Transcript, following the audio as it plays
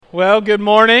Well, good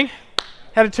morning.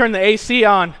 Had to turn the AC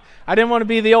on. I didn't want to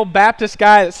be the old Baptist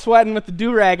guy that's sweating with the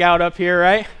do-rag out up here,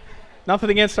 right? Nothing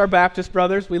against our Baptist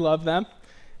brothers. We love them.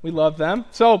 We love them.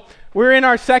 So we're in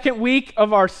our second week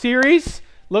of our series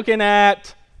looking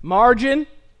at margin.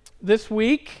 This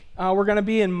week, we're going to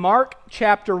be in Mark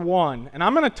chapter 1. And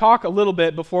I'm going to talk a little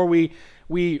bit before we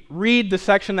read the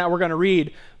section that we're going to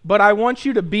read. But I want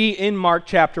you to be in Mark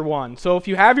chapter 1. So if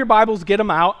you have your Bibles, get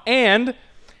them out. And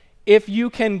if you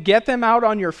can get them out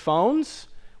on your phones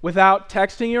without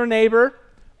texting your neighbor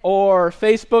or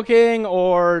Facebooking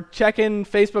or checking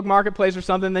Facebook Marketplace or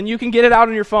something, then you can get it out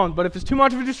on your phone. But if it's too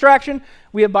much of a distraction,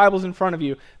 we have Bibles in front of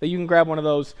you that you can grab one of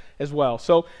those as well.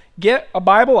 So get a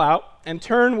Bible out and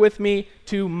turn with me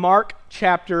to Mark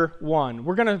chapter 1.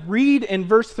 We're going to read in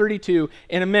verse 32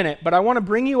 in a minute, but I want to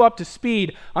bring you up to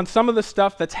speed on some of the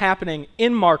stuff that's happening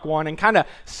in Mark 1 and kind of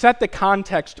set the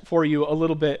context for you a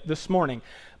little bit this morning.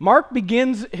 Mark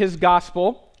begins his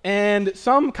gospel, and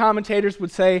some commentators would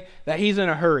say that he's in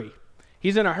a hurry.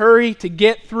 He's in a hurry to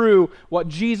get through what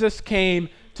Jesus came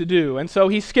to do. And so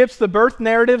he skips the birth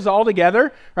narratives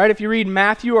altogether, right? If you read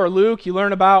Matthew or Luke, you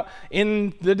learn about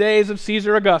in the days of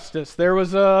Caesar Augustus, there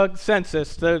was a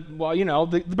census, the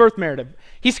birth narrative.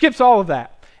 He skips all of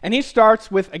that. And he starts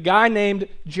with a guy named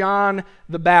John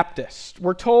the Baptist.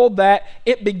 We're told that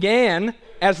it began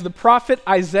as the prophet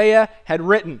Isaiah had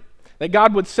written, that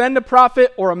God would send a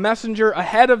prophet or a messenger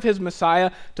ahead of his Messiah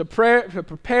to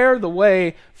prepare the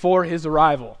way for his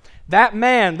arrival. That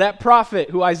man, that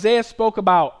prophet who Isaiah spoke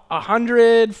about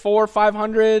 100, 400,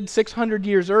 500, 600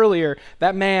 years earlier,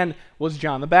 that man was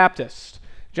John the Baptist.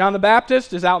 John the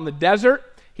Baptist is out in the desert.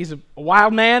 He's a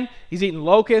wild man. He's eating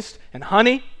locusts and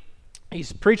honey.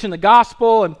 He's preaching the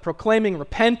gospel and proclaiming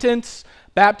repentance,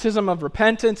 baptism of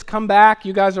repentance. Come back.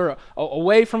 You guys are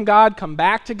away from God. Come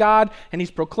back to God. And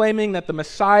he's proclaiming that the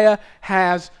Messiah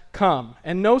has come.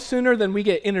 And no sooner than we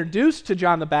get introduced to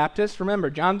John the Baptist,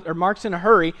 remember, Mark's in a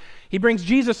hurry, he brings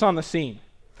Jesus on the scene.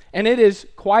 And it is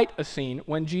quite a scene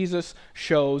when Jesus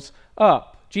shows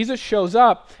up. Jesus shows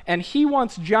up and he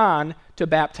wants John to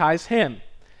baptize him.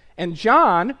 And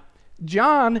John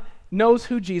knows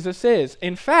who Jesus is.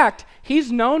 In fact,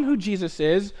 he's known who Jesus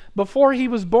is before he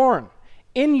was born.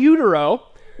 In utero,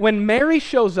 when Mary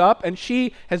shows up and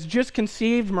she has just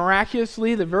conceived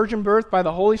miraculously the virgin birth by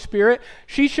the Holy Spirit,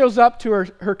 she shows up to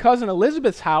her cousin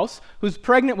Elizabeth's house, who's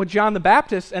pregnant with John the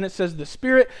Baptist, and it says the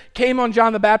Spirit came on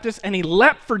John the Baptist and he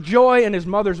leapt for joy in his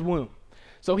mother's womb.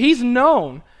 So he's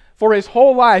known for his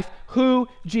whole life who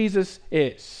Jesus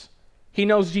is. He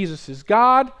knows Jesus is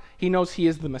God. He knows he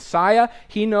is the Messiah.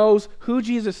 He knows who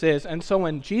Jesus is. And so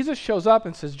when Jesus shows up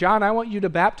and says, John, I want you to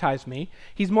baptize me,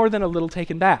 he's more than a little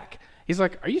taken back. He's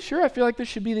like, are you sure? I feel like this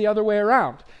should be the other way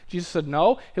around. Jesus said,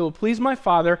 no, it will please my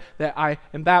Father that I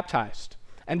am baptized.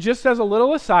 And just as a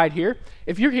little aside here,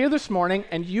 if you're here this morning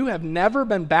and you have never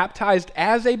been baptized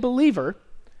as a believer,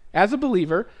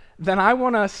 then I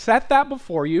want to set that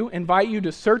before you, invite you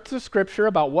to search the scripture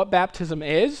about what baptism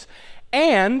is,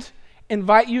 and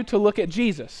invite you to look at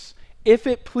Jesus. If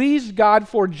it pleased God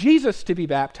for Jesus to be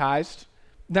baptized,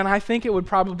 then I think it would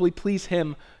probably please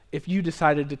him if you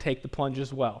decided to take the plunge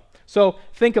as well. So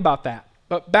think about that.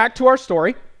 But back to our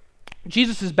story.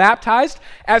 Jesus is baptized.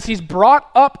 As he's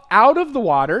brought up out of the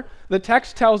water, the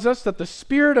text tells us that the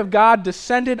Spirit of God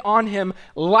descended on him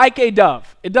like a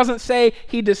dove. It doesn't say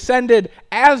he descended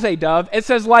as a dove. It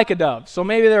says like a dove. So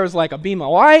maybe there was like a beam of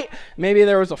light. Maybe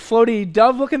there was a floaty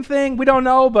dove-looking thing. We don't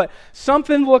know, but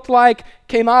something looked like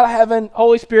came out of heaven.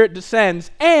 Holy Spirit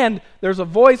descends, and there's a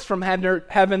voice from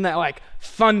heaven that like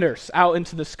thunders out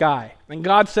into the sky. And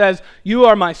God says, "You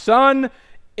are my Son,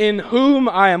 in whom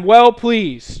I am well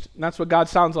pleased." And that's what God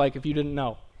sounds like if you didn't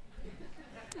know.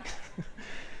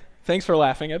 Thanks for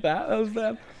laughing at that. That was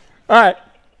bad. All right.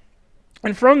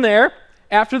 And from there,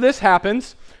 after this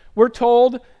happens, we're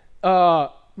told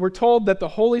that the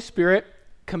Holy Spirit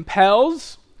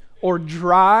compels or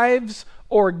drives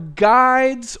or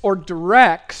guides or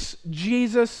directs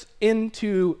Jesus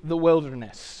into the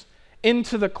wilderness,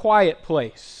 into the quiet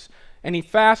place. And he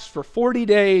fasts for 40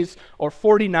 days or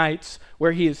 40 nights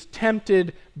where he is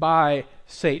tempted by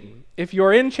Satan. If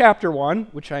you're in chapter 1,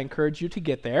 which I encourage you to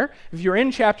get there, if you're in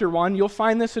chapter 1, you'll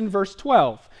find this in verse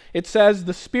 12. It says,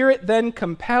 the Spirit then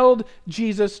compelled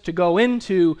Jesus to go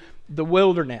into the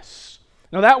wilderness.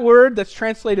 Now that word that's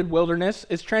translated wilderness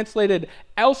is translated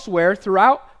elsewhere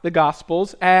throughout the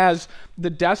Gospels as the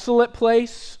desolate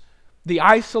place, the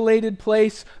isolated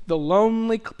place, the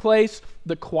lonely place,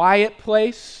 the quiet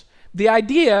place. The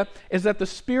idea is that the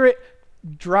Spirit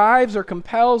drives or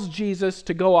compels Jesus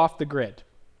to go off the grid,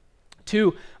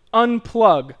 to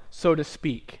unplug, so to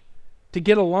speak. to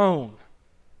get alone,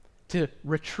 to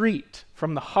retreat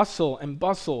from the hustle and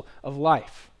bustle of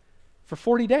life for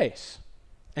 40 days.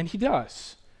 And he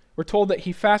does. We're told that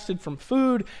he fasted from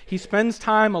food. He spends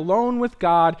time alone with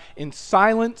God in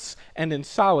silence and in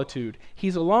solitude.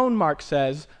 He's alone, Mark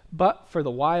says, but for the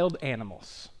wild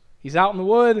animals. He's out in the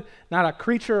wood, not a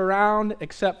creature around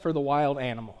except for the wild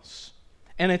animals.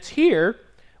 And it's here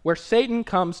where Satan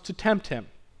comes to tempt him.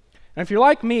 And if you're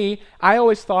like me, I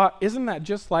always thought, isn't that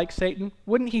just like Satan?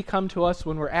 Wouldn't he come to us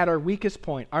when we're at our weakest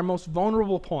point, our most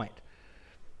vulnerable point?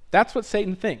 That's what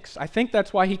Satan thinks. I think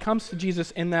that's why he comes to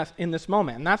Jesus in this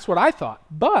moment, and that's what I thought.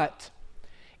 But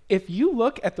if you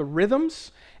look at the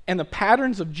rhythms and the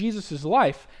patterns of Jesus'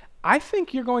 life, I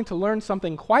think you're going to learn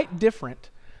something quite different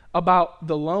about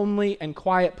the lonely and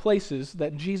quiet places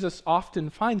that Jesus often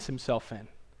finds himself in,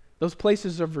 those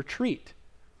places of retreat.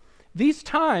 These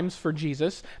times for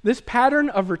Jesus, this pattern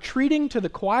of retreating to the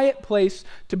quiet place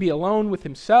to be alone with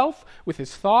himself, with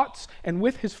his thoughts, and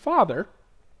with his Father,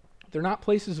 they're not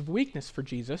places of weakness for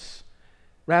Jesus.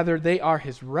 Rather, they are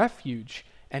his refuge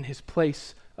and his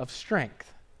place of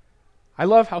strength. I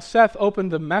love how Seth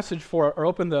opened the message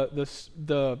opened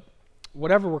the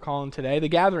whatever we're calling today, the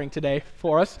gathering today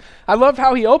for us. I love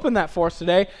how he opened that for us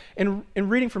today in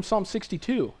reading from Psalm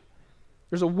 62.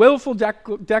 There's a willful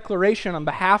declaration on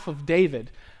behalf of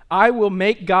David. I will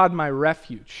make God my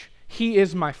refuge. He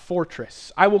is my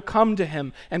fortress. I will come to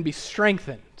him and be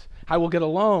strengthened. I will get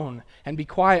alone and be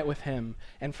quiet with him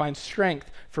and find strength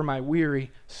for my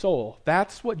weary soul.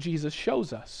 That's what Jesus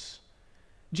shows us.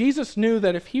 Jesus knew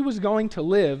that if he was going to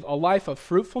live a life of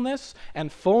fruitfulness and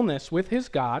fullness with his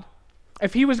God,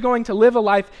 if he was going to live a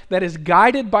life that is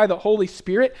guided by the Holy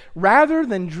Spirit rather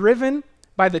than driven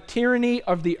by the tyranny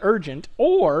of the urgent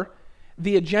or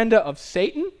the agenda of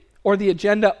Satan or the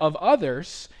agenda of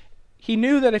others, he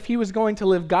knew that if he was going to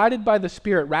live guided by the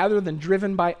Spirit rather than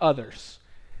driven by others,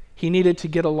 he needed to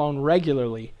get alone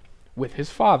regularly with his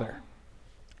Father.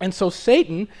 And so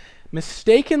Satan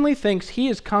mistakenly thinks he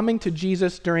is coming to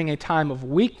Jesus during a time of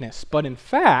weakness, but in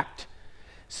fact,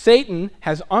 Satan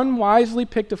has unwisely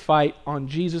picked a fight on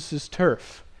Jesus'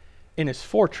 turf, in his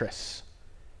fortress,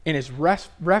 in his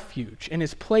refuge, in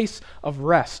his place of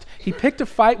rest. He picked a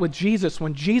fight with Jesus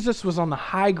when Jesus was on the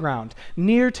high ground,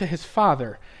 near to his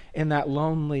Father, in that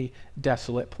lonely,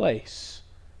 desolate place.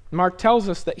 Mark tells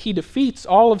us that he defeats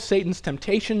all of Satan's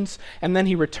temptations, and then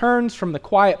he returns from the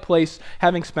quiet place,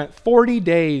 having spent 40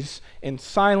 days in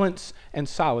silence and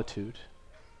solitude.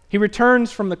 He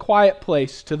returns from the quiet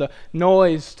place to the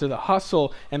noise, to the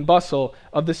hustle and bustle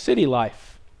of the city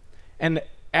life. And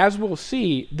as we'll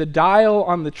see, the dial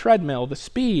on the treadmill, the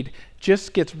speed,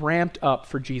 just gets ramped up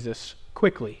for Jesus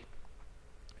quickly.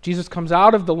 Jesus comes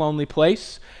out of the lonely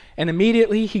place, and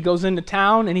immediately he goes into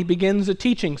town and he begins a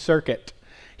teaching circuit.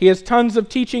 He has tons of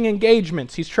teaching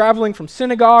engagements. He's traveling from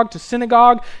synagogue to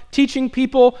synagogue, teaching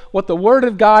people what the Word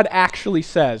of God actually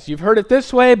says. You've heard it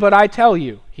this way, but I tell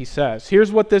you, he says.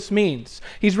 Here's what this means.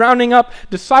 He's rounding up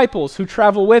disciples who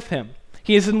travel with him.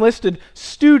 He has enlisted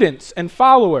students and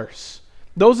followers.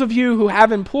 Those of you who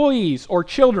have employees or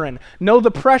children know the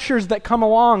pressures that come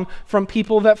along from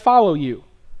people that follow you,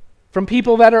 from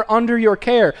people that are under your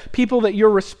care, people that you're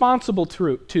responsible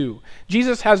to.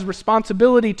 Jesus has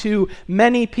responsibility to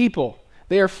many people.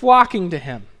 They are flocking to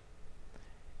him.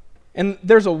 And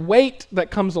there's a weight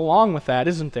that comes along with that,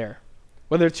 isn't there?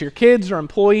 Whether it's your kids or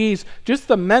employees, just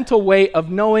the mental weight of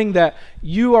knowing that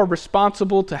you are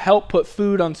responsible to help put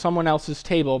food on someone else's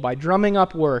table by drumming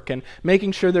up work and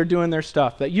making sure they're doing their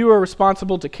stuff, that you are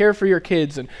responsible to care for your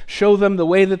kids and show them the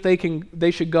way that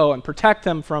they should go and protect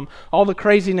them from all the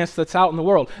craziness that's out in the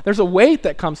world. There's a weight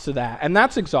that comes to that, and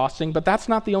that's exhausting, but that's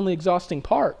not the only exhausting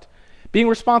part. Being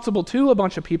responsible to a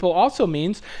bunch of people also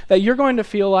means that you're going to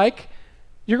feel like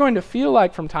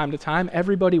from time to time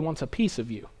everybody wants a piece of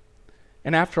you.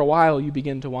 And after a while, you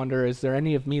begin to wonder, is there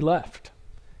any of me left?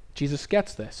 Jesus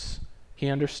gets this. He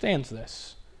understands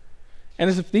this. And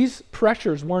as if these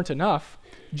pressures weren't enough,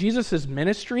 Jesus'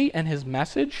 ministry and his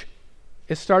message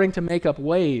is starting to make up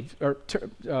waves, or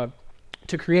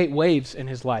to create waves in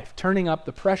his life, turning up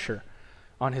the pressure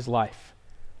on his life.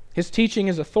 His teaching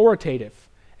is authoritative,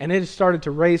 and it has started to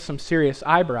raise some serious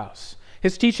eyebrows.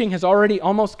 His teaching has already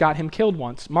almost got him killed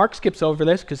once. Mark skips over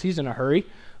this because he's in a hurry.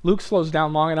 Luke slows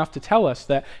down long enough to tell us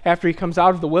that after he comes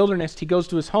out of the wilderness, he goes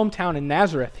to his hometown in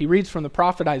Nazareth. He reads from the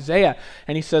prophet Isaiah,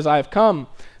 and he says, I have come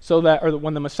so that, or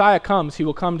when the Messiah comes, he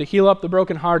will come to heal up the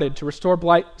brokenhearted, to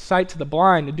restore sight to the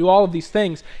blind, to do all of these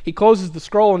things. He closes the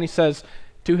scroll and he says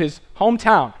to his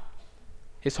hometown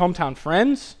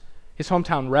friends, his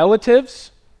hometown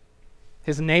relatives,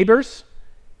 his neighbors,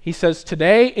 he says,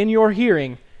 today in your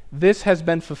hearing, this has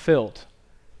been fulfilled.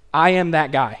 I am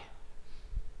that guy.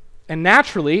 And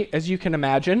naturally, as you can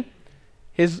imagine,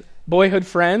 his boyhood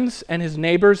friends and his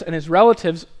neighbors and his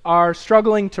relatives are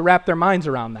struggling to wrap their minds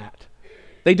around that.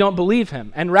 They don't believe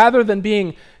him. And rather than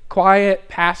being quiet,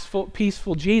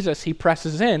 peaceful Jesus, he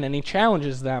presses in and he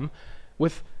challenges them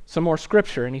with some more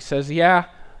scripture. And he says, yeah,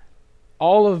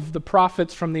 all of the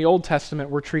prophets from the Old Testament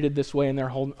were treated this way in their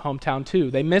hometown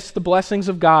too. They missed the blessings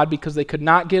of God because they could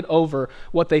not get over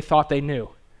what they thought they knew.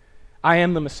 I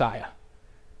am the Messiah.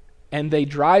 And they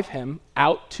drive him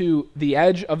out to the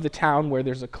edge of the town where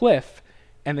there's a cliff,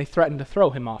 and they threaten to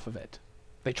throw him off of it.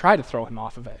 They try to throw him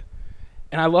off of it.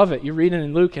 And I love it. You read it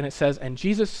in Luke, and it says, and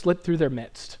Jesus slipped through their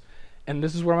midst. And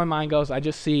this is where my mind goes. I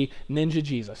just see Ninja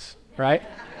Jesus, right?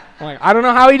 I'm like, I don't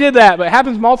know how he did that, but it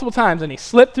happens multiple times, and he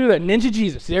slipped through there. Ninja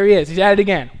Jesus. There he is. He's at it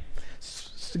again.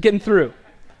 Getting through.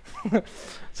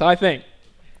 So I think.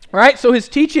 All right, so his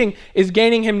teaching is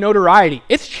gaining him notoriety.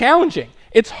 It's challenging.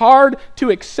 It's hard to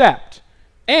accept.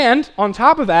 And on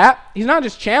top of that, he's not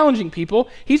just challenging people,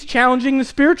 he's challenging the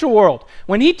spiritual world.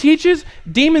 When he teaches,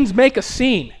 demons make a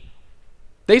scene.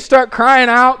 They start crying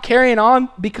out, carrying on,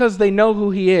 because they know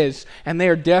who he is, and they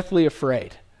are deathly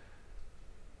afraid.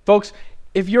 Folks,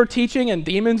 if you're teaching and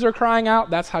demons are crying out,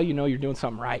 that's how you know you're doing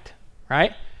something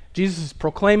right? Jesus is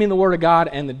proclaiming the word of God,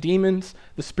 and the demons,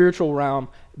 the spiritual realm,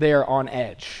 they are on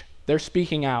edge. They're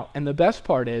speaking out. And the best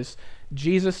part is,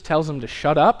 Jesus tells them to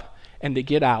shut up and to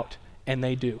get out, and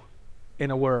they do. In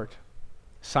a word,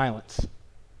 silence,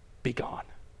 be gone.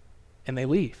 And they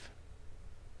leave.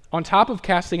 On top of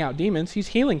casting out demons, he's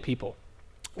healing people.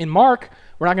 In Mark,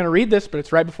 we're not going to read this, but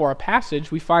it's right before our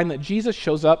passage, we find that Jesus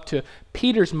shows up to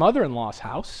Peter's mother-in-law's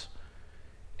house,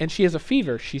 and she has a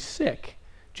fever. She's sick.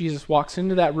 Jesus walks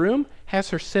into that room, has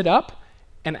her sit up,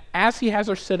 and as he has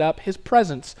her sit up, his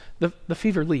presence, the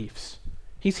fever leaves.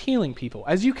 He's healing people.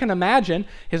 As you can imagine,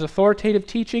 his authoritative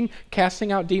teaching,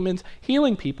 casting out demons,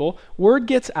 healing people, word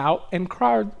gets out and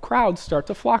crowds start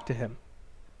to flock to him.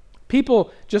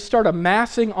 People just start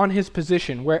amassing on his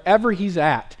position wherever he's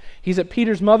at. He's at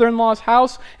Peter's mother-in-law's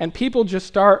house, and people just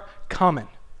start coming.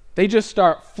 They just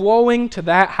start flowing to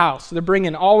that house. They're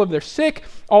bringing all of their sick,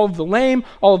 all of the lame,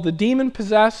 all of the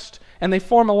demon-possessed, and they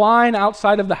form a line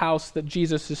outside of the house that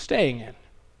Jesus is staying in.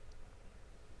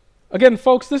 Again,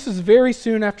 folks, this is very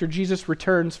soon after Jesus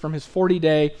returns from his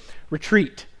 40-day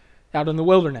retreat out in the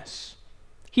wilderness.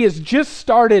 He has just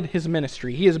started his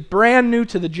ministry. He is brand new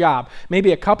to the job.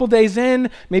 Maybe a couple days in,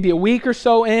 maybe a week or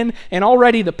so in, and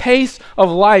already the pace of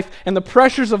life and the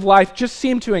pressures of life just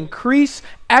seem to increase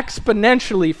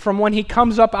exponentially from when he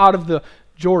comes up out of the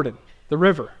Jordan, the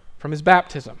river, from his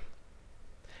baptism.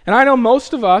 And I know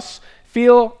most of us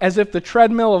feel as if the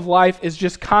treadmill of life is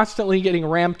just constantly getting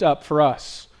ramped up for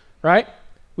us. Right?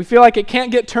 We feel like it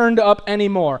can't get turned up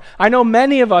anymore. I know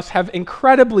many of us have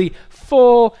incredibly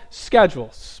full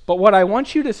schedules, but what I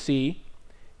want you to see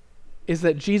is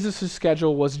that Jesus'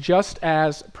 schedule was just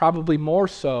as, probably more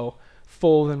so,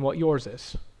 full than what yours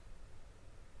is.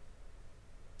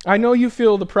 I know you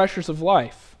feel the pressures of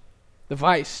life, the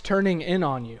vice turning in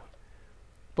on you,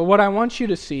 but what I want you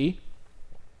to see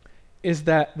is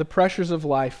that the pressures of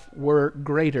life were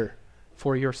greater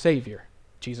for your Savior,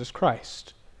 Jesus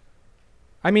Christ.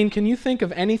 I mean, can you think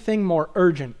of anything more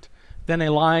urgent than a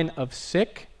line of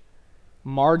sick,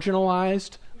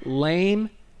 marginalized, lame,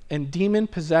 and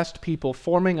demon-possessed people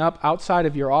forming up outside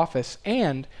of your office,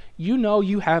 and you know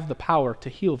you have the power to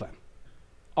heal them?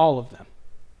 All of them.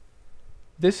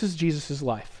 This is Jesus'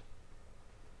 life.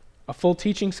 A full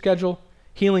teaching schedule,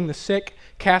 healing the sick,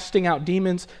 casting out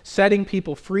demons, setting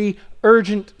people free,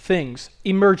 urgent things,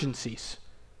 emergencies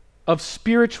of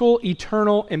spiritual,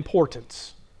 eternal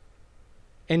importance.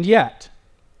 And yet,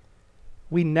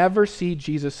 we never see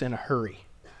Jesus in a hurry.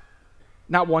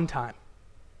 Not one time.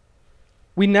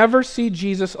 We never see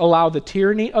Jesus allow the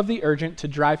tyranny of the urgent to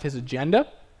drive his agenda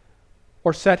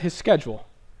or set his schedule.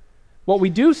 What we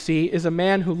do see is a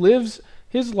man who lives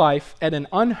his life at an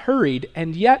unhurried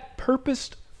and yet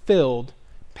purpose-filled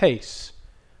pace.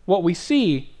 What we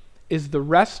see is the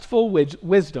restful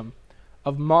wisdom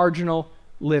of marginal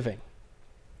living.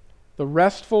 The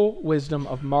restful wisdom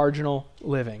of marginal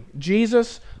living.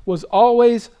 Jesus was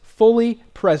always fully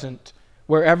present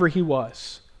wherever he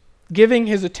was, giving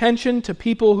his attention to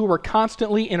people who were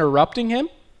constantly interrupting him,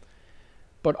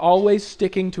 but always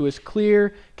sticking to his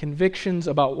clear convictions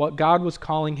about what God was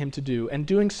calling him to do, and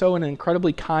doing so in an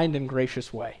incredibly kind and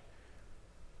gracious way.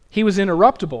 He was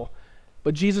interruptible,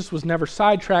 but Jesus was never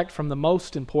sidetracked from the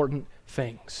most important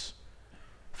things.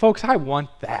 Folks, I want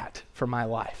that for my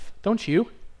life. Don't you?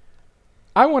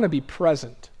 I want to be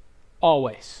present,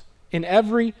 always, in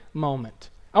every moment.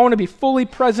 I want to be fully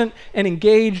present and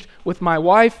engaged with my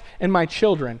wife and my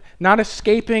children, not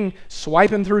escaping,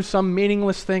 swiping through some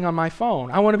meaningless thing on my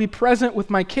phone. I want to be present with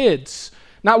my kids,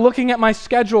 not looking at my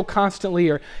schedule constantly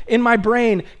or in my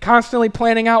brain constantly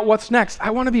planning out what's next. I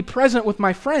want to be present with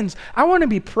my friends. I want to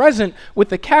be present with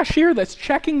the cashier that's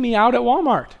checking me out at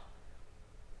Walmart.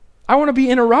 I want to be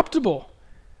interruptible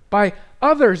by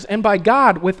others and by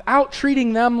God without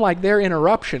treating them like they're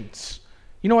interruptions.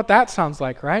 You know what that sounds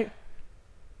like, right?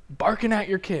 Barking at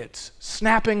your kids,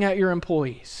 snapping at your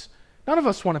employees. None of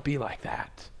us want to be like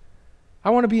that. I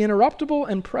want to be interruptible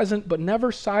and present, but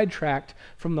never sidetracked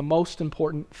from the most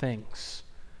important things.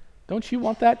 Don't you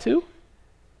want that too?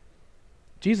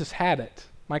 Jesus had it.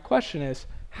 My question is,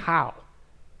 how?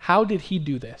 How did he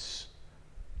do this?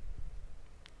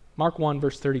 Mark 1,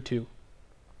 verse 32.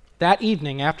 That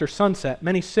evening, after sunset,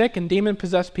 many sick and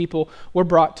demon-possessed people were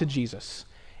brought to Jesus,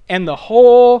 and the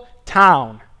whole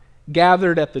town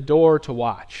gathered at the door to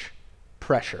watch.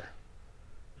 Pressure,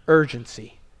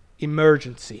 urgency,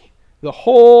 emergency. The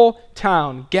whole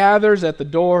town gathers at the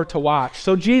door to watch.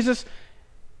 So Jesus,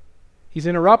 he's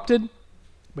interrupted,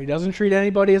 but he doesn't treat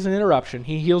anybody as an interruption.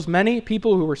 He heals many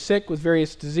people who were sick with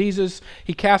various diseases.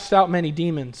 He casts out many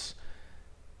demons.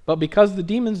 But because the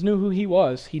demons knew who he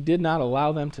was, he did not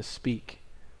allow them to speak.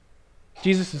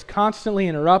 Jesus is constantly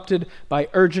interrupted by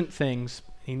urgent things.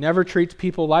 He never treats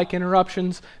people like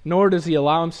interruptions, nor does he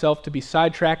allow himself to be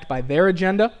sidetracked by their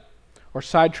agenda or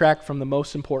sidetracked from the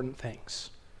most important things.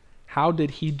 How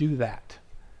did he do that?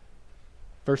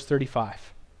 Verse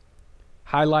 35.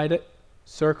 Highlight it,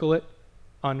 circle it,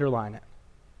 underline it.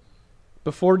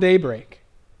 Before daybreak,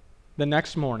 the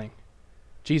next morning,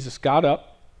 Jesus got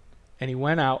up and he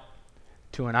went out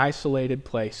to an isolated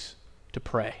place to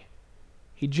pray.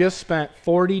 He just spent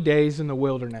 40 days in the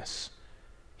wilderness.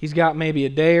 He's got maybe a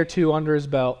day or two under his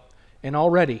belt, and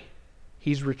already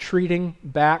he's retreating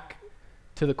back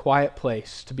to the quiet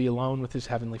place to be alone with his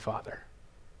heavenly Father.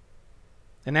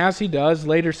 And as he does,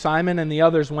 later Simon and the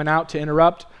others went out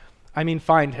to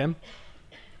find him.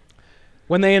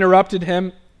 When they interrupted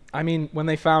him, when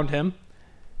they found him,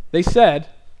 they said,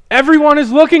 "Everyone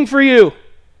is looking for you.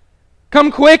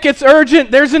 Come quick, it's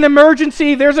urgent. There's an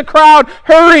emergency. There's a crowd.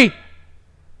 Hurry."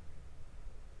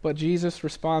 But Jesus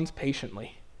responds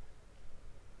patiently,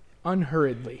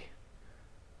 unhurriedly.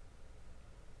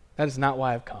 That is not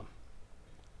why I've come.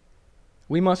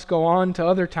 We must go on to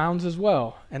other towns as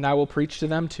well, and I will preach to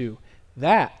them too.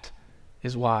 That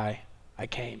is why I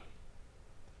came.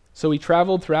 So he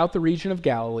traveled throughout the region of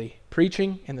Galilee,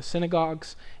 preaching in the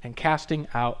synagogues and casting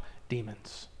out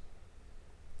demons.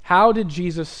 How did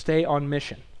Jesus stay on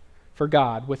mission for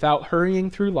God without hurrying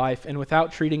through life and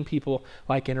without treating people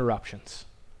like interruptions?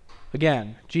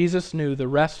 Again, Jesus knew the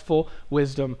restful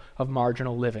wisdom of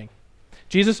marginal living.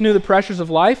 Jesus knew the pressures of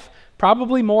life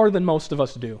probably more than most of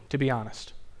us do, to be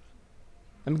honest.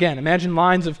 And again, imagine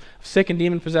lines of sick and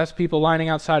demon-possessed people lining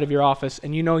outside of your office,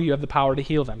 and you know you have the power to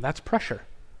heal them. That's pressure.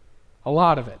 A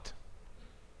lot of it.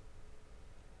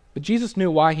 But Jesus knew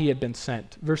why he had been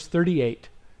sent. Verse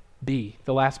 38b,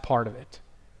 the last part of it.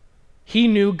 He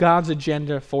knew God's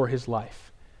agenda for his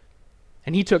life.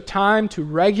 And he took time to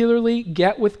regularly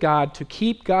get with God to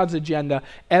keep God's agenda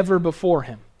ever before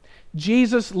him.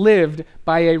 Jesus lived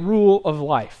by a rule of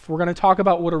life. We're going to talk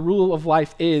about what a rule of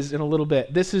life is in a little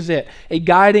bit. This is it, a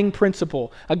guiding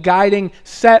principle, a guiding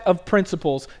set of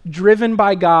principles driven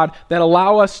by God that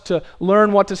allow us to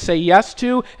learn what to say yes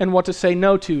to and what to say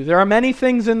no to. There are many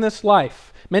things in this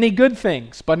life, many good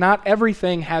things, but not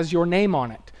everything has your name on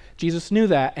it. Jesus knew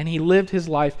that, and he lived his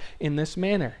life in this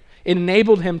manner. It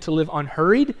enabled him to live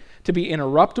unhurried, to be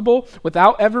interruptible,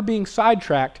 without ever being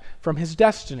sidetracked from his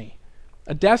destiny.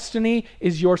 A destiny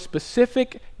is your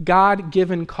specific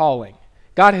God-given calling.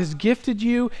 God has gifted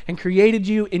you and created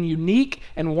you in unique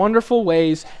and wonderful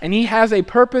ways, and he has a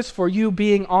purpose for you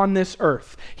being on this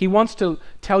earth. He wants to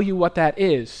tell you what that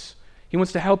is. He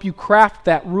wants to help you craft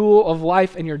that rule of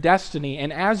life and your destiny,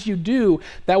 and as you do,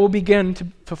 that will begin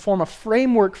to form a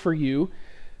framework for you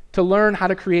to learn how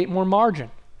to create more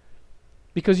margin.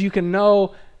 Because you can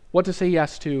know what to say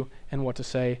yes to and what to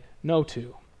say no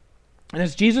to. And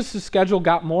as Jesus' schedule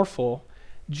got more full,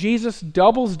 Jesus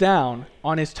doubles down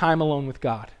on his time alone with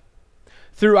God.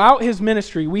 Throughout his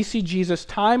ministry, we see Jesus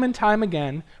time and time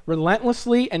again,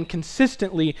 relentlessly and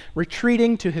consistently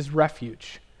retreating to his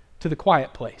refuge, to the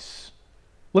quiet place.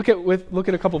 Look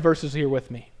at a couple verses here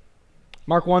with me.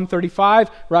 Mark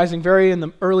 1:35, rising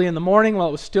early in the morning while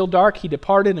it was still dark, he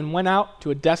departed and went out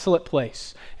to a desolate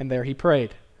place, and there he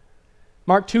prayed.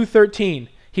 Mark 2:13,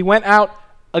 he went out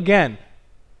again.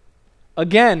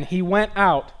 Again, he went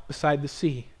out beside the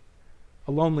sea,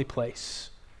 a lonely place.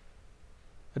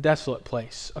 a desolate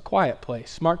place, a quiet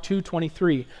place. Mark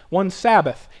 2:23. One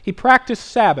Sabbath. He practiced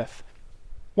Sabbath.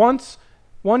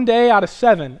 One day out of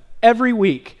 7, every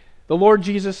week, the Lord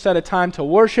Jesus set a time to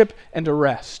worship and to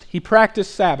rest. He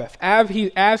practiced Sabbath.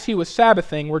 As he was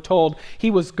Sabbathing, we're told, he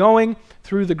was going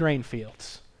through the grain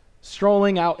fields,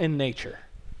 strolling out in nature.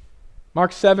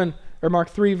 Mark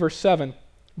 3, verse 7,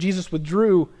 Jesus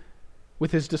withdrew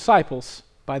with his disciples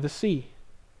by the sea.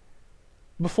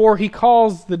 Before he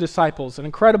calls the disciples, an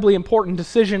incredibly important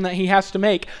decision that he has to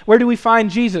make. Where do we find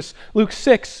Jesus? Luke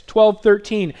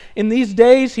 6:12-13. In these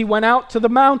days he went out to the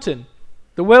mountain,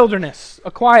 the wilderness, a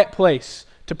quiet place,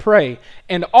 to pray.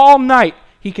 And all night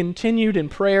he continued in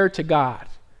prayer to God.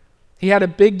 He had a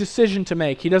big decision to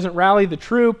make. He doesn't rally the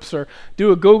troops or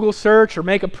do a Google search or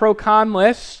make a pro-con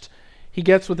list. He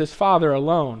gets with his Father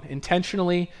alone,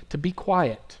 intentionally to be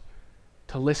quiet,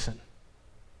 to listen,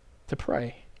 to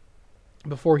pray,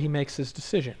 before he makes his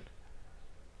decision.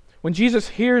 When Jesus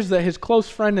hears that his close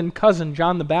friend and cousin,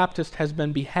 John the Baptist, has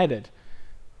been beheaded,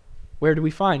 where do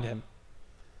we find him?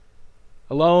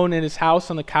 Alone in his house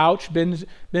on the couch, binge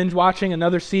watching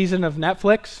another season of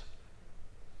Netflix?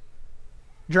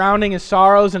 Drowning his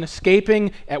sorrows and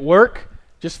escaping at work?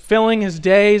 Just filling his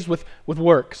days with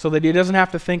work so that he doesn't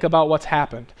have to think about what's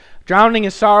happened. Drowning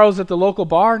his sorrows at the local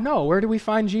bar? No. Where do we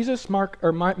find Jesus?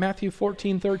 Matthew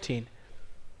 14:13.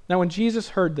 Now when Jesus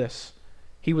heard this,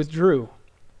 he withdrew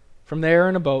from there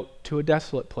in a boat to a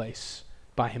desolate place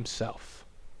by himself.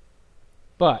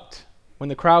 But when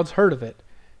the crowds heard of it,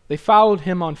 they followed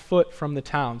him on foot from the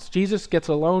towns. Jesus gets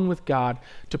alone with God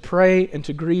to pray and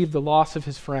to grieve the loss of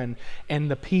his friend, and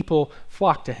the people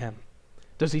flock to him.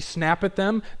 Does he snap at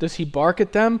them? Does he bark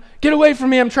at them? Get away from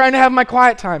me, I'm trying to have my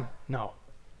quiet time. No.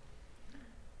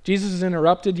 Jesus is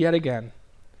interrupted yet again,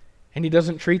 and he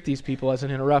doesn't treat these people as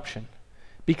an interruption,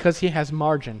 because he has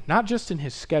margin, not just in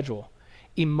his schedule,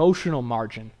 emotional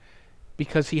margin,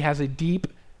 because he has a deep,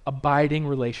 abiding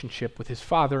relationship with his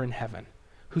Father in heaven,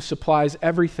 who supplies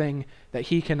everything that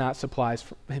he cannot supply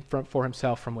for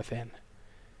himself from within.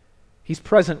 He's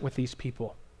present with these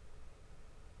people.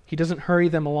 He doesn't hurry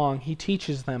them along. He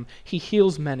teaches them. He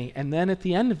heals many. And then at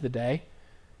the end of the day,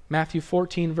 Matthew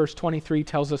 14, verse 23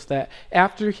 tells us that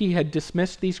after he had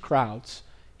dismissed these crowds,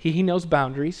 he knows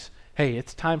boundaries. Hey,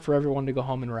 it's time for everyone to go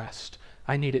home and rest.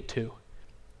 I need it too.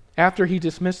 After he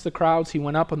dismissed the crowds, he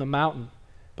went up on the mountain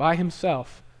by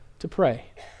himself to pray.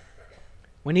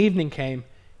 When evening came,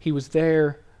 he was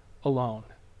there alone.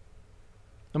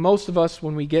 Now, most of us,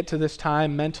 when we get to this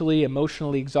time, mentally,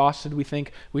 emotionally exhausted, we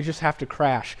think we just have to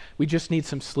crash. We just need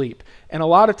some sleep. And a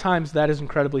lot of times that is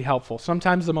incredibly helpful.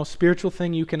 Sometimes the most spiritual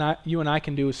thing you and I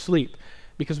can do is sleep,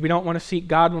 because we don't want to seek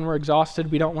God when we're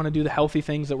exhausted. We don't want to do the healthy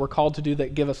things that we're called to do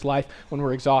that give us life when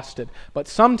we're exhausted. But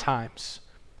sometimes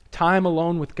time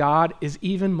alone with God is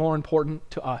even more important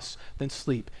to us than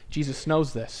sleep. Jesus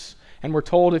knows this. And we're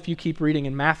told, if you keep reading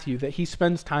in Matthew, that he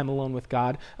spends time alone with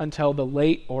God until the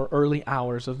late or early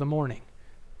hours of the morning,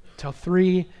 till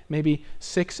 3, maybe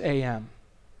 6 a.m.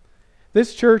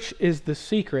 This church is the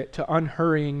secret to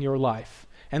unhurrying your life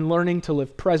and learning to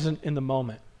live present in the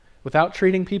moment, without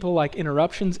treating people like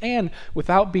interruptions and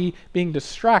without being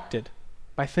distracted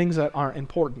by things that aren't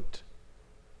important.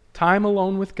 Time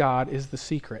alone with God is the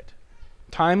secret.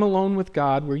 Time alone with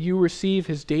God where you receive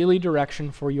his daily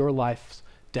direction for your life's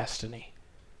destiny.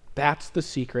 That's the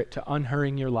secret to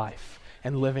unhurrying your life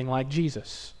and living like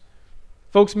Jesus.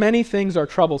 Folks, many things are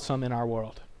troublesome in our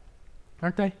world,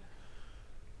 aren't they?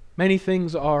 Many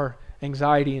things are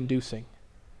anxiety-inducing.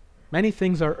 Many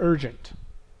things are urgent.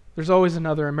 There's always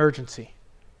another emergency.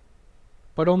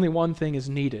 But only one thing is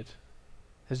needed,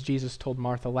 as Jesus told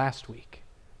Martha last week.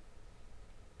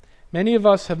 Many of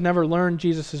us have never learned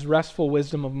Jesus' restful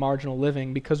wisdom of marginal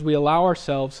living because we allow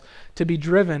ourselves to be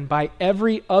driven by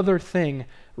every other thing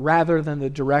rather than the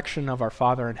direction of our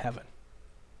Father in heaven.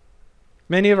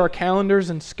 Many of our calendars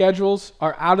and schedules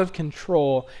are out of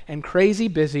control and crazy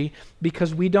busy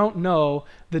because we don't know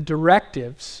the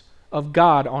directives of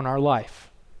God on our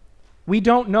life. We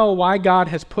don't know why God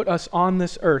has put us on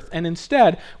this earth, and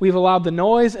instead we've allowed the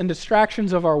noise and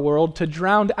distractions of our world to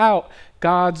drown out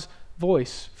God's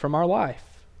voice from our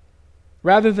life.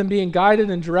 Rather than being guided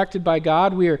and directed by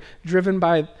God, we are driven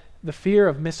by the fear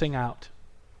of missing out.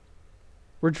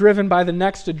 We're driven by the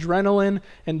next adrenaline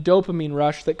and dopamine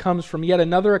rush that comes from yet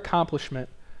another accomplishment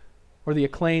or the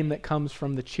acclaim that comes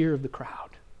from the cheer of the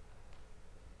crowd.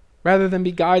 Rather than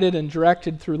be guided and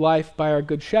directed through life by our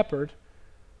Good Shepherd,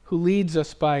 who leads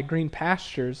us by green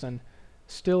pastures and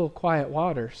still quiet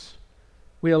waters,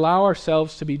 we allow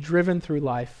ourselves to be driven through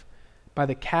life by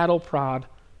the cattle prod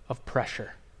of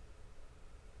pressure.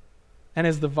 And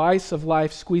as the vice of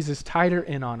life squeezes tighter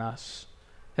in on us,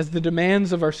 as the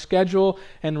demands of our schedule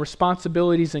and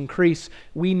responsibilities increase,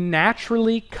 we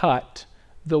naturally cut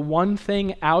the one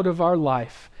thing out of our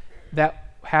life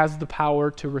that has the power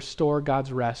to restore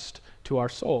God's rest to our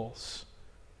souls.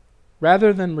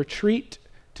 Rather than retreat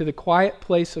to the quiet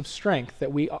place of strength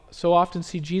that we so often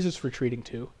see Jesus retreating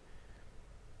to,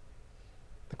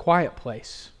 the quiet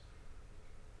place,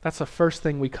 that's the first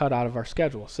thing we cut out of our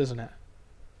schedules, isn't it?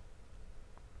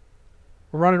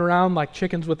 We're running around like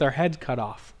chickens with our heads cut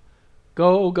off.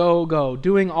 Go, go, go.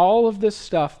 Doing all of this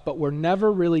stuff, but we're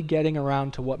never really getting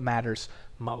around to what matters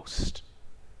most.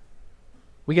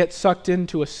 We get sucked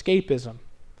into escapism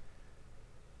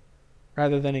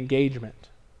rather than engagement.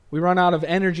 We run out of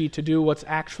energy to do what's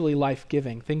actually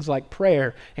life-giving, things like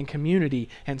prayer and community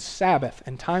and Sabbath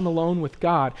and time alone with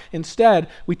God. Instead,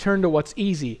 we turn to what's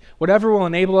easy, whatever will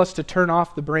enable us to turn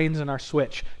off the brains in our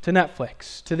switch, to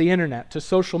Netflix, to the internet, to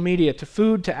social media, to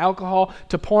food, to alcohol,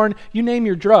 to porn. You name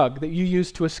your drug that you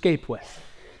use to escape with.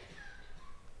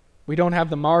 We don't have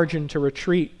the margin to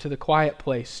retreat to the quiet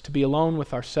place, to be alone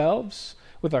with ourselves,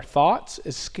 with our thoughts,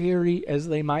 as scary as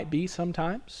they might be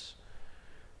sometimes.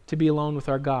 To be alone with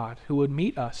our God, who would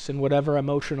meet us in whatever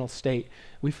emotional state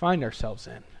we find ourselves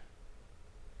in.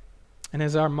 And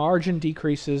as our margin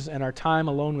decreases and our time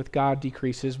alone with God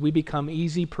decreases, we become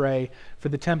easy prey for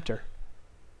the tempter.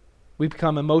 We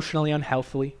become emotionally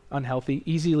unhealthy,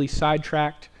 easily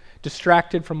sidetracked,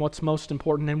 distracted from what's most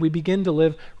important, and we begin to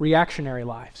live reactionary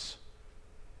lives.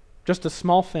 Just a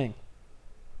small thing,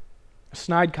 a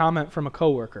snide comment from a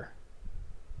coworker,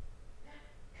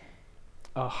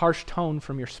 a harsh tone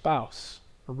from your spouse,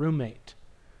 a roommate,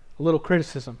 a little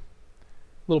criticism,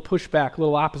 a little pushback, a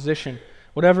little opposition.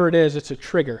 Whatever it is, it's a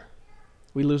trigger.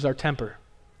 We lose our temper.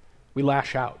 We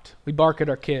lash out. We bark at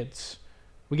our kids.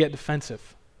 We get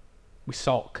defensive. We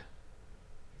sulk.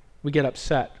 We get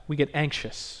upset. We get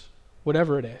anxious.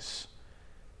 Whatever it is.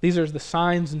 These are the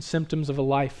signs and symptoms of a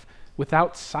life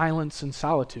without silence and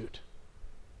solitude,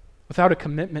 without a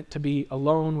commitment to be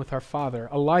alone with our Father,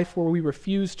 a life where we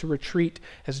refuse to retreat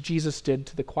as Jesus did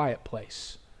to the quiet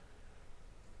place.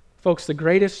 Folks, the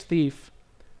greatest thief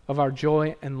of our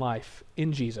joy and life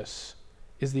in Jesus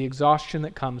is the exhaustion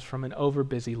that comes from an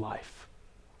overbusy life.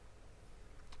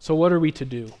 So what are we to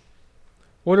do?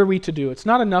 What are we to do? It's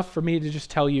not enough for me to just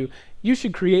tell you, you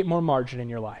should create more margin in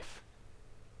your life.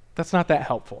 That's not that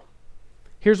helpful.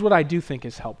 Here's what I do think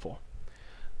is helpful.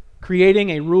 Creating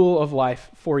a rule of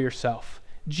life for yourself.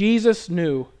 Jesus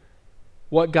knew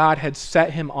what God had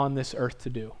set him on this earth to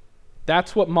do.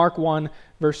 That's what Mark 1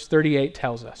 verse 38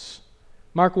 tells us.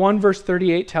 Mark 1 verse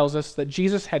 38 tells us that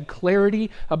Jesus had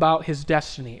clarity about his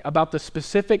destiny, about the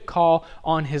specific call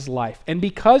on his life. And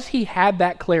because he had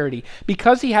that clarity,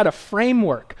 because he had a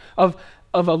framework of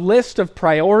a list of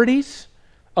priorities,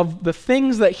 of the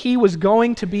things that he was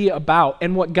going to be about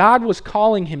and what God was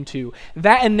calling him to,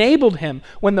 that enabled him,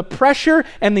 when the pressure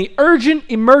and the urgent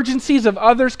emergencies of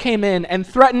others came in and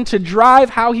threatened to drive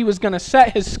how he was going to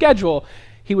set his schedule,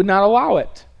 he would not allow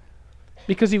it.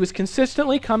 Because he was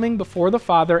consistently coming before the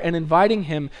Father and inviting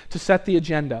him to set the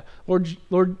agenda.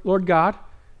 Lord God,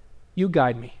 you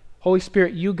guide me. Holy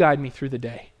Spirit, you guide me through the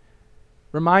day.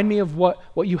 Remind me of what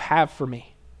you have for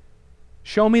me.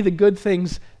 Show me the good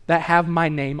things that have my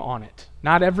name on it.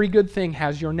 Not every good thing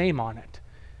has your name on it.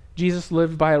 Jesus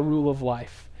lived by a rule of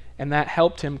life, and that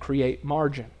helped him create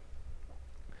margin.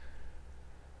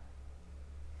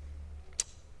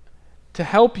 To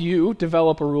help you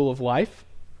develop a rule of life,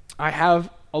 I have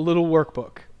a little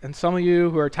workbook. And some of you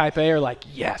who are type A are like,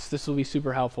 yes, this will be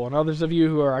super helpful. And others of you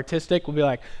who are artistic will be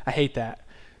like, I hate that.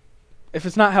 If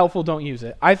it's not helpful, don't use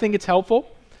it. I think it's helpful.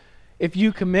 If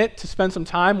you commit to spend some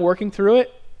time working through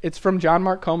it, it's from John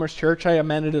Mark Comer's church. I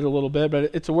amended it a little bit,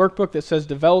 but it's a workbook that says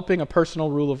Developing a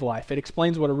Personal Rule of Life. It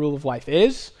explains what a rule of life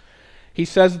is. He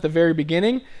says at the very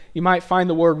beginning, you might find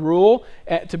the word rule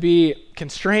to be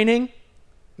constraining,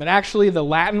 but actually the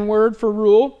Latin word for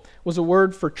rule was a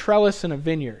word for trellis in a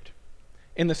vineyard.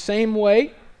 In the same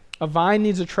way, a vine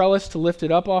needs a trellis to lift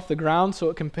it up off the ground so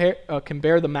it can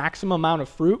bear the maximum amount of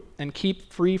fruit and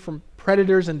keep free from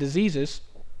predators and diseases.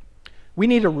 We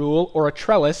need a rule or a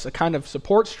trellis, a kind of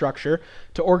support structure,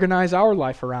 to organize our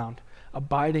life around,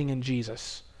 abiding in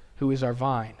Jesus, who is our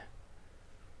vine.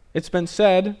 It's been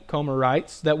said, Comer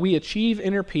writes, that we achieve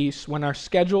inner peace when our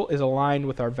schedule is aligned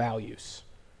with our values.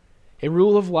 A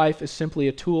rule of life is simply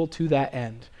a tool to that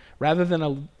end. Rather than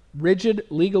a rigid,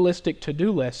 legalistic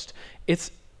to-do list,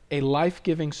 it's a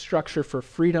life-giving structure for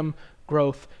freedom,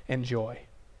 growth, and joy.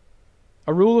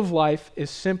 A rule of life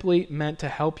is simply meant to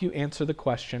help you answer the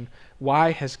question,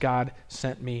 why has God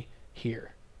sent me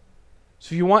here?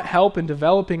 So if you want help in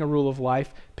developing a rule of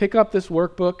life, pick up this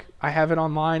workbook. I have it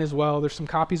online as well. There's some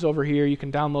copies over here. You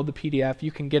can download the PDF.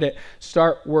 You can get it.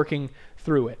 Start working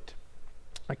through it.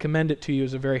 I commend it to you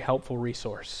as a very helpful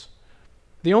resource.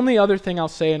 The only other thing I'll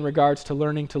say in regards to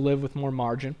learning to live with more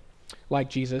margin, like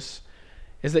Jesus,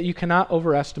 is that you cannot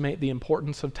overestimate the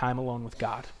importance of time alone with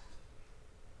God.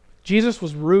 Jesus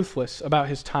was ruthless about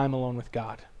his time alone with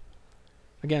God.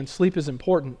 Again, sleep is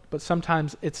important, but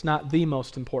sometimes it's not the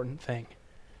most important thing.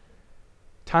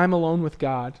 Time alone with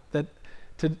God, that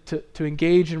to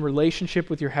engage in relationship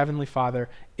with your Heavenly Father,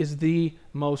 is the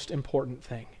most important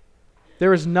thing.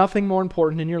 There is nothing more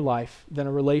important in your life than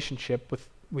a relationship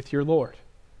with your Lord.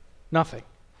 Nothing.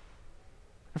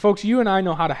 And folks, you and I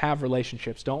know how to have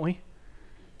relationships, don't we?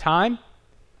 Time,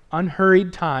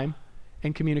 unhurried time,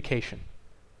 and communication.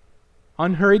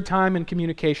 Unhurried time and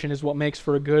communication is what makes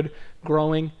for a good,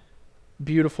 growing,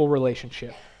 beautiful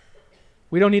relationship.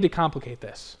 We don't need to complicate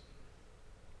this.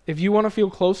 If you want to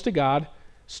feel close to God,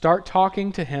 start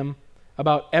talking to Him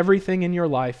about everything in your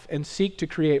life and seek to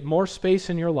create more space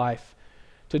in your life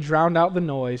to drown out the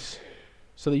noise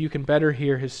so that you can better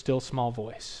hear His still small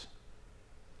voice.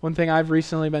 One thing I've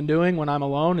recently been doing when I'm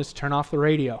alone is turn off the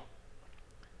radio.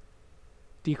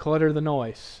 Declutter the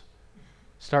noise.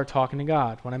 Start talking to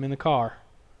God when I'm in the car.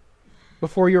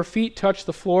 Before your feet touch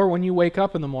the floor when you wake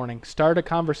up in the morning, start a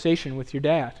conversation with your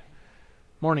dad.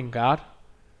 Morning, God.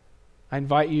 I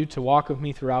invite you to walk with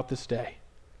me throughout this day.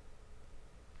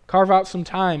 Carve out some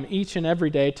time each and every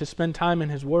day to spend time in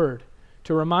His Word,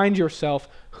 to remind yourself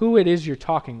who it is you're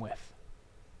talking with.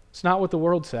 It's not what the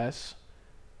world says.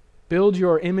 Build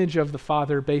your image of the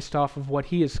Father based off of what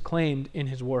He has claimed in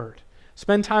His Word.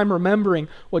 Spend time remembering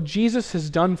what Jesus has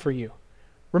done for you.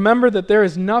 Remember that there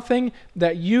is nothing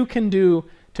that you can do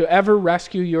to ever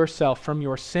rescue yourself from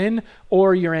your sin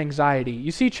or your anxiety.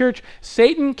 You see, church,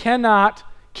 Satan cannot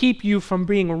keep you from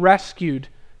being rescued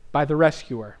by the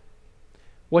rescuer.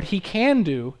 What he can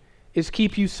do is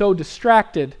keep you so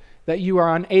distracted that you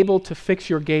are unable to fix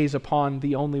your gaze upon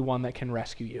the only one that can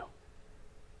rescue you.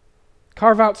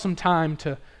 Carve out some time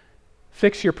to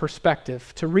fix your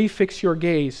perspective, to refix your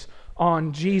gaze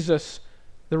on Jesus,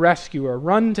 the rescuer.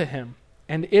 Run to Him.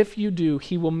 And if you do,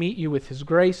 He will meet you with His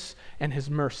grace and His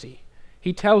mercy.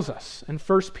 He tells us in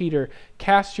 1 Peter,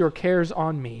 cast your cares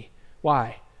on me.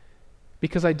 Why?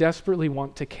 Because I desperately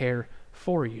want to care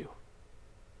for you.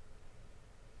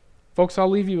 Folks, I'll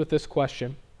leave you with this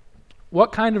question.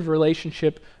 What kind of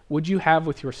relationship would you have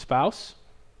with your spouse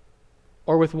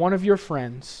or with one of your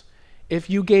friends if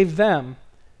you gave them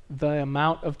the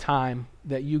amount of time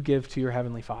that you give to your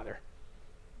Heavenly Father?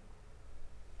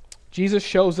 Jesus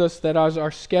shows us that as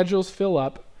our schedules fill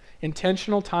up,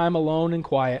 intentional time alone and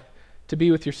quiet to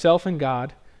be with yourself and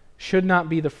God should not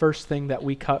be the first thing that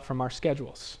we cut from our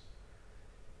schedules.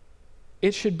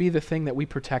 It should be the thing that we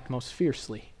protect most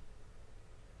fiercely.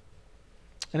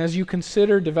 And as you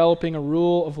consider developing a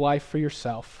rule of life for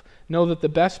yourself, know that the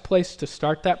best place to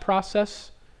start that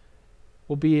process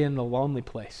will be in the lonely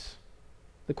place,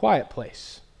 the quiet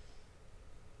place,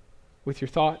 with your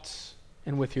thoughts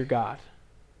and with your God.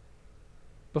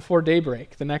 Before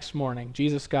daybreak the next morning,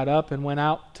 Jesus got up and went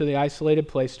out to the isolated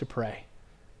place to pray.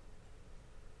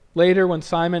 Later, when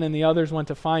Simon and the others went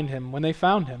to find Him, when they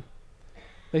found Him,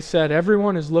 they said,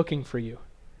 "Everyone is looking for you."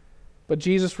 But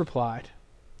Jesus replied,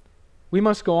 "We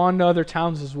must go on to other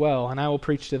towns as well, and I will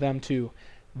preach to them too.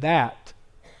 That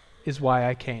is why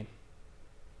I came."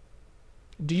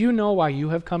 Do you know why you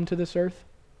have come to this earth?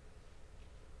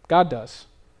 God does.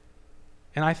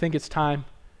 And I think it's time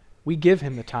we give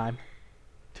Him the time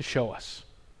to show us.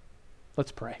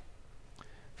 Let's pray.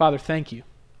 Father, thank you.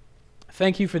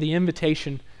 Thank you for the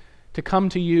invitation to come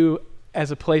to you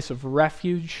as a place of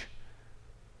refuge,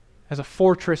 as a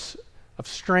fortress of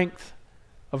strength,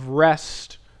 of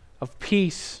rest, of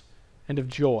peace, and of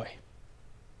joy.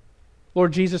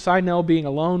 Lord Jesus, I know being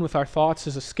alone with our thoughts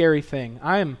is a scary thing.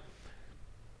 I am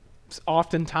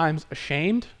oftentimes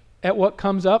ashamed at what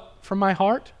comes up from my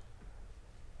heart,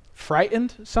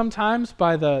 frightened sometimes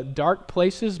by the dark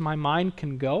places my mind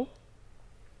can go.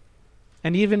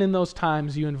 And even in those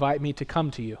times, you invite me to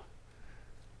come to you,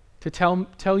 to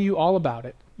tell you all about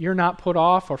it. You're not put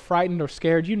off or frightened or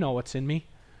scared. You know what's in me.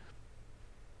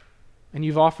 And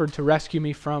you've offered to rescue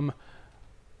me from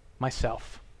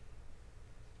myself.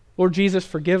 Lord Jesus,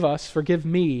 forgive us, forgive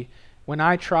me when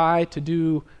I try to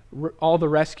do all the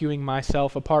rescuing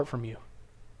myself apart from you.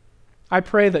 I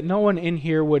pray that no one in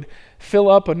here would fill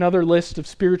up another list of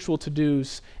spiritual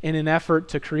to-dos in an effort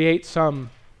to create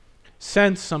some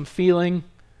sense, some feeling,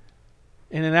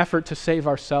 in an effort to save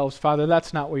ourselves. Father,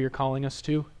 that's not what you're calling us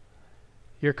to.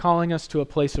 You're calling us to a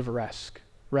place of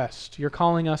rest. You're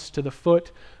calling us to the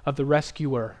foot of the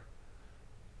rescuer.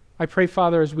 I pray,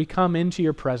 Father, as we come into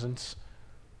your presence,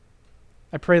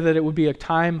 I pray that it would be a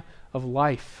time of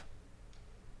life.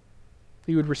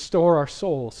 That you would restore our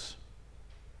souls.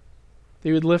 That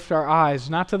you would lift our eyes,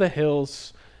 not to the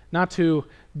hills, not to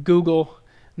Google,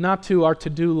 not to our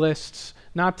to-do lists,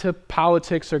 not to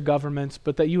politics or governments,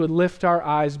 but that you would lift our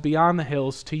eyes beyond the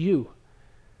hills to you,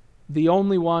 the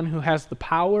only one who has the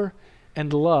power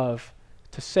and love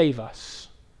to save us,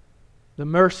 the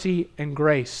mercy and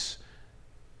grace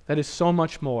that is so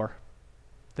much more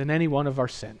than any one of our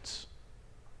sins.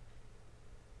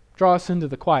 Draw us into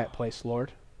the quiet place,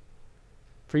 Lord,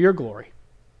 for your glory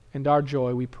and our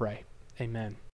joy, we pray. Amen.